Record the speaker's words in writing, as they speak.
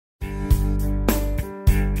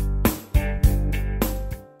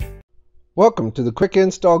Welcome to the quick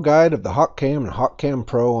install guide of the HawkCam and HawkCam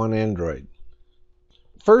Pro on Android.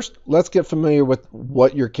 First, let's get familiar with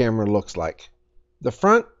what your camera looks like. The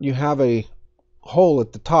front, you have a hole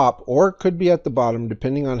at the top, or it could be at the bottom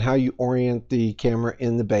depending on how you orient the camera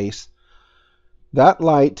in the base. That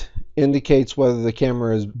light indicates whether the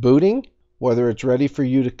camera is booting, whether it's ready for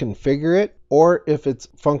you to configure it, or if it's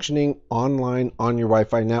functioning online on your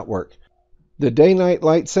Wi-Fi network. The day-night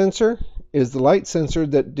light sensor is the light sensor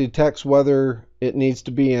that detects whether it needs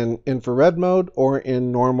to be in infrared mode or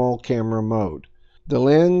in normal camera mode. The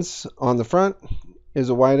lens on the front is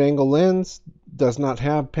a wide angle lens, does not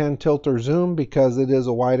have pan, tilt, or zoom because it is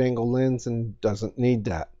a wide angle lens and doesn't need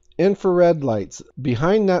that. Infrared lights.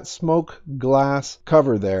 Behind that smoke glass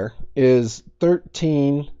cover there is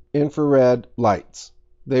 13 infrared lights.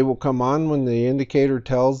 They will come on when the indicator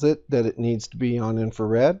tells it that it needs to be on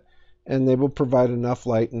infrared, and they will provide enough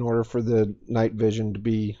light in order for the night vision to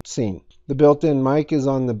be seen. The built-in mic is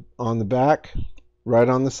on the back, right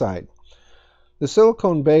on the side. The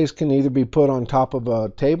silicone base can either be put on top of a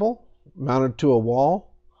table, mounted to a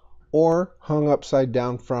wall, or hung upside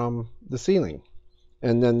down from the ceiling.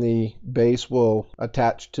 And then the base will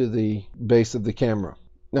attach to the base of the camera.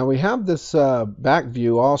 Now we have this back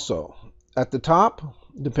view also. At the top,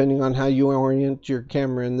 depending on how you orient your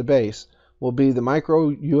camera in the base, will be the micro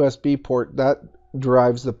USB port that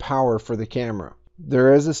drives the power for the camera.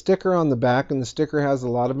 There is a sticker on the back, and the sticker has a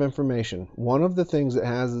lot of information. One of the things it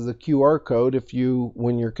has is a QR code.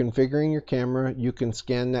 When you're configuring your camera, you can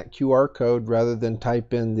scan that QR code rather than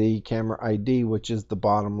type in the camera ID, which is the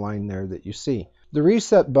bottom line there that you see. The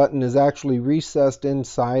reset button is actually recessed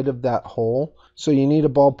inside of that hole, so you need a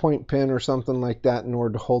ballpoint pen or something like that in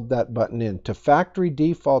order to hold that button in. To factory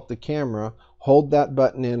default the camera, hold that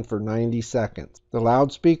button in for 90 seconds. The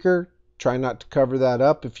loudspeaker, try not to cover that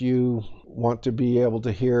up if you want to be able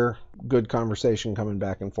to hear good conversation coming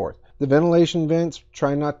back and forth. The ventilation vents,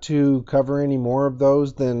 try not to cover any more of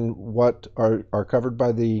those than what are covered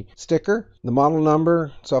by the sticker. The model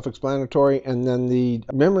number, self-explanatory, and then the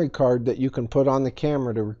memory card that you can put on the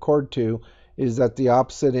camera to record to is at the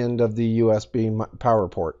opposite end of the USB power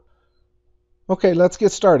port. Okay, let's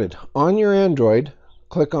get started. On your Android,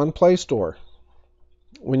 click on Playstore.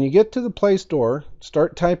 When you get to the Playstore,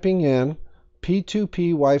 start typing in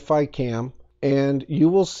P2P Wi-Fi Cam, and you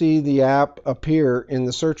will see the app appear in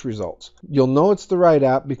the search results. You'll know it's the right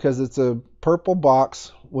app because it's a purple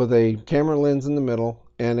box with a camera lens in the middle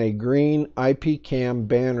and a green IP Cam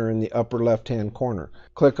banner in the upper left-hand corner.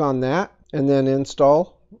 Click on that and then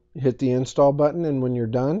install. Hit the install button, and when you're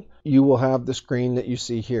done, you will have the screen that you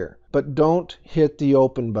see here. But don't hit the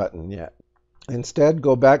open button yet. Instead,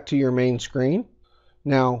 go back to your main screen.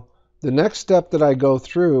 Now, the next step that I go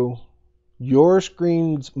through, your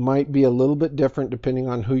screens might be a little bit different depending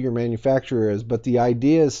on who your manufacturer is, but the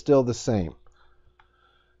idea is still the same.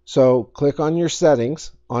 So click on your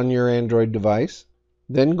settings on your Android device,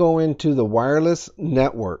 then go into the wireless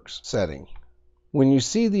networks setting. When you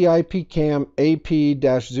see the IP Cam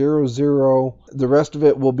AP-00, the rest of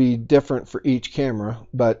it will be different for each camera,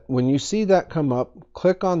 but when you see that come up,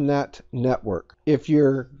 click on that network. If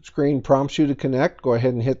your screen prompts you to connect, go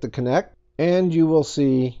ahead and hit the connect, and you will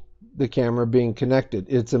see the camera being connected.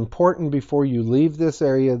 It's important before you leave this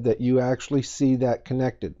area that you actually see that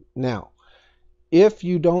connected. Now, if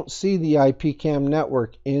you don't see the IP Cam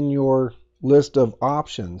network in your list of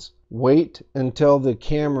options, wait until the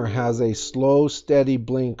camera has a slow, steady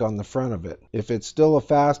blink on the front of it. If it's still a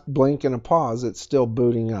fast blink and a pause, it's still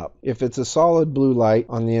booting up. If it's a solid blue light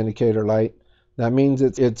on the indicator light, that means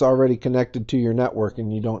it's already connected to your network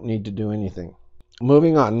and you don't need to do anything.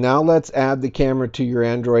 Moving on, now let's add the camera to your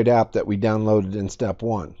Android app that we downloaded in step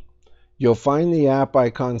 1. You'll find the app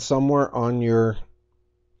icon somewhere on your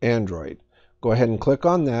Android. Go ahead and click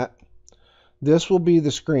on that. This will be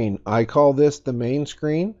the screen. I call this the main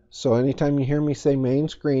screen, so anytime you hear me say main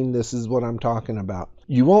screen, this is what I'm talking about.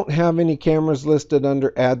 You won't have any cameras listed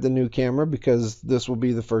under add the new camera because this will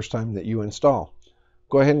be the first time that you install.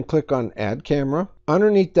 Go ahead and click on add camera.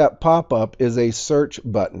 Underneath that pop-up is a search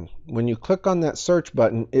button. When you click on that search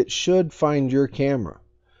button, it should find your camera.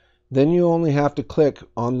 Then you only have to click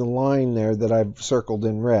on the line there that I've circled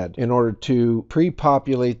in red in order to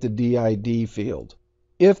pre-populate the DID field.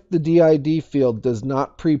 If the DID field does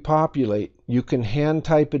not pre-populate, you can hand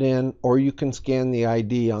type it in, or you can scan the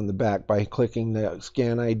ID on the back by clicking the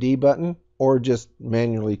Scan ID button, or just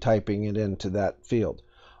manually typing it into that field.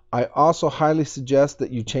 I also highly suggest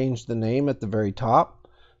that you change the name at the very top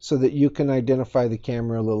so that you can identify the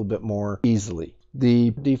camera a little bit more easily.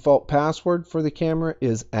 The default password for the camera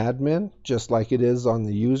is admin, just like it is on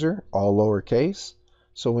the user, all lowercase.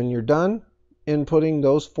 So when you're done inputting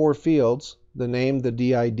those 4 fields, the name, the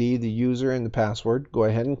DID, the user, and the password, go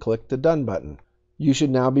ahead and click the Done button. You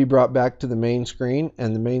should now be brought back to the main screen,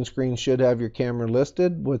 and the main screen should have your camera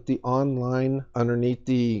listed with the online underneath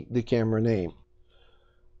the camera name.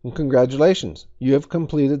 And congratulations, you have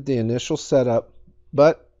completed the initial setup,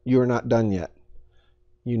 but you are not done yet.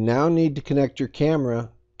 You now need to connect your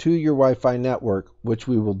camera to your Wi-Fi network, which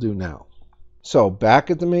we will do now. So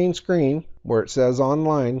back at the main screen where it says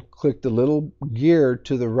online, click the little gear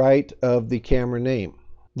to the right of the camera name.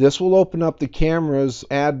 This will open up the camera's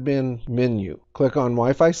admin menu. Click on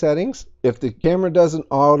Wi-Fi settings. If the camera doesn't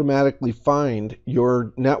automatically find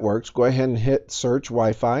your networks, go ahead and hit search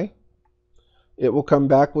Wi-Fi. It will come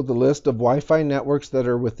back with a list of Wi-Fi networks that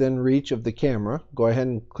are within reach of the camera. Go ahead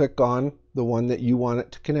and click on the one that you want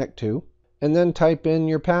it to connect to, and then type in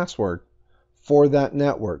your password for that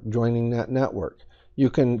network, joining that network. You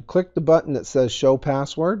can click the button that says show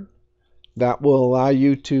password. That will allow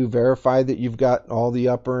you to verify that you've got all the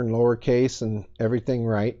upper and lower case and everything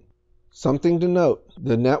right. Something to note,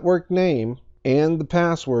 the network name and the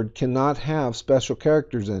password cannot have special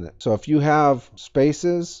characters in it. So if you have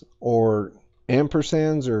spaces or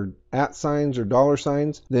ampersands or @ signs or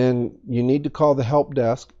 $signs, then you need to call the help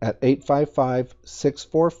desk at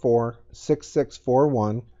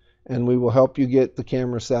 855-644-6641, and we will help you get the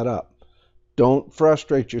camera set up. Don't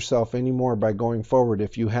frustrate yourself anymore by going forward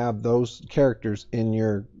if you have those characters in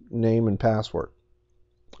your name and password.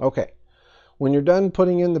 Okay, when you're done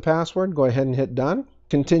putting in the password, go ahead and hit done.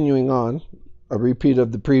 Continuing on, a repeat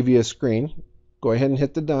of the previous screen, go ahead and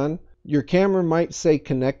hit the done. Your camera might say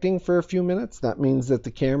connecting for a few minutes. That means that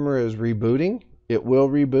the camera is rebooting. It will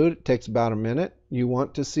reboot. It takes about a minute. You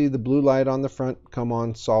want to see the blue light on the front come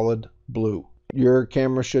on solid blue. Your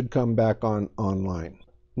camera should come back on online.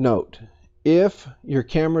 Note, if your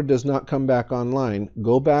camera does not come back online,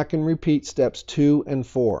 go back and repeat steps 2 and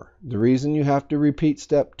 4. The reason you have to repeat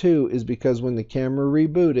step 2 is because when the camera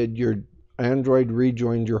rebooted, your Android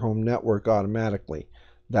rejoined your home network automatically.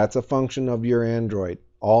 That's a function of your Android.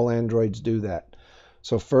 All Androids do that.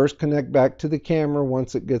 So first connect back to the camera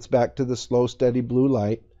once it gets back to the slow, steady blue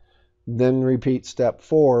light. Then repeat step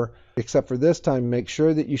 4, except for this time, make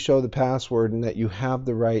sure that you show the password and that you have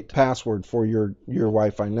the right password for your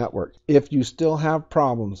Wi-Fi network. If you still have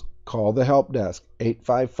problems, call the help desk.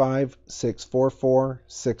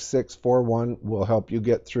 855-644-6641 will help you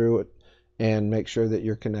get through it and make sure that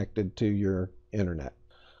you're connected to your internet.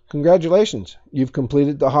 Congratulations, you've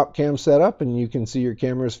completed the HawkCam setup and you can see your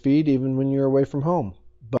camera's feed even when you're away from home.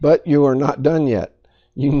 But you are not done yet.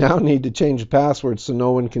 You now need to change the password so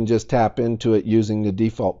no one can just tap into it using the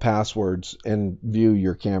default passwords and view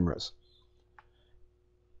your cameras.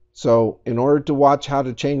 So in order to watch how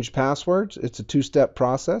to change passwords, it's a 2-step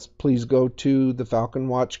process. Please go to the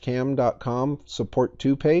FalconWatchCam.com support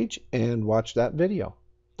 2 page and watch that video.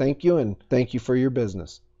 Thank you, and thank you for your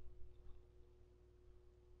business.